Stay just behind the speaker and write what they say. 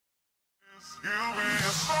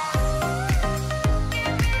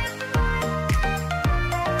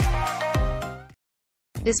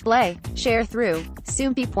Display, Sharethrough,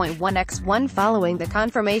 Soompi.1x1 Following the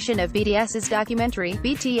confirmation of BTS's documentary,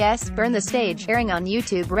 BTS, Burn the Stage, airing on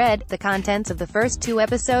YouTube Red, the contents of the first 2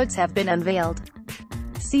 episodes have been unveiled.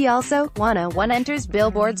 See also, Wanna enters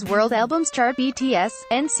Billboard's World Albums Chart. BTS,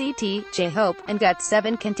 NCT, J-Hope, and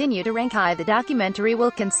GOT7 continue to rank high. The documentary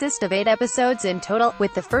will consist of 8 episodes in total,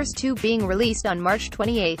 with the first 2 being released on March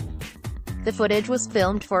 28. The footage was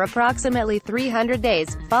filmed for approximately 300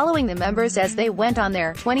 days, following the members as they went on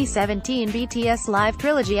their 2017 BTS Live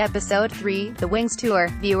Trilogy Episode 3, The Wings Tour.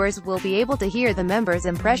 Viewers will be able to hear the members'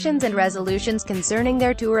 impressions and resolutions concerning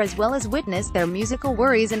their tour, as well as witness their musical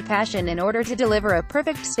worries and passion in order to deliver a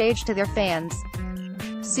perfect stage to their fans.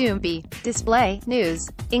 Soompi. Display, News,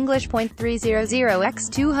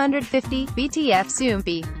 English.300x250, BTF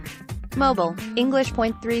Soompi. Mobile,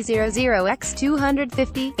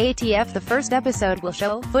 English.300x250, ATF. The first episode will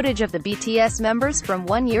show footage of the BTS members from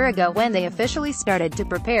 1 year ago when they officially started to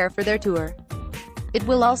prepare for their tour. It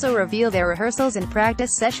will also reveal their rehearsals and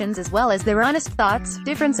practice sessions, as well as their honest thoughts,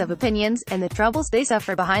 difference of opinions, and the troubles they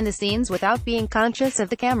suffer behind the scenes without being conscious of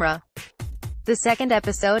the camera. The second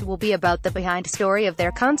episode will be about the behind story of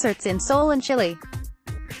their concerts in Seoul and Chile.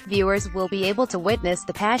 Viewers will be able to witness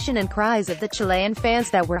the passion and cries of the Chilean fans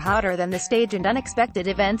that were hotter than the stage, and unexpected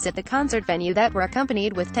events at the concert venue that were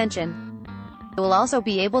accompanied with tension. They will also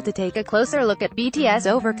be able to take a closer look at BTS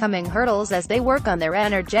overcoming hurdles as they work on their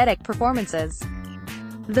energetic performances.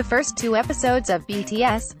 The first 2 episodes of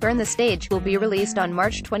BTS, Burn the Stage, will be released on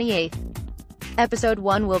March 28. Episode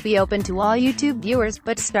 1 will be open to all YouTube viewers,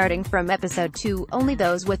 but starting from Episode 2, only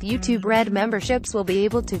those with YouTube Red memberships will be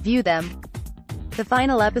able to view them. The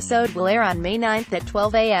final episode will air on May 9 at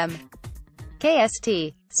 12 a.m.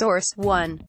 KST. Source 1.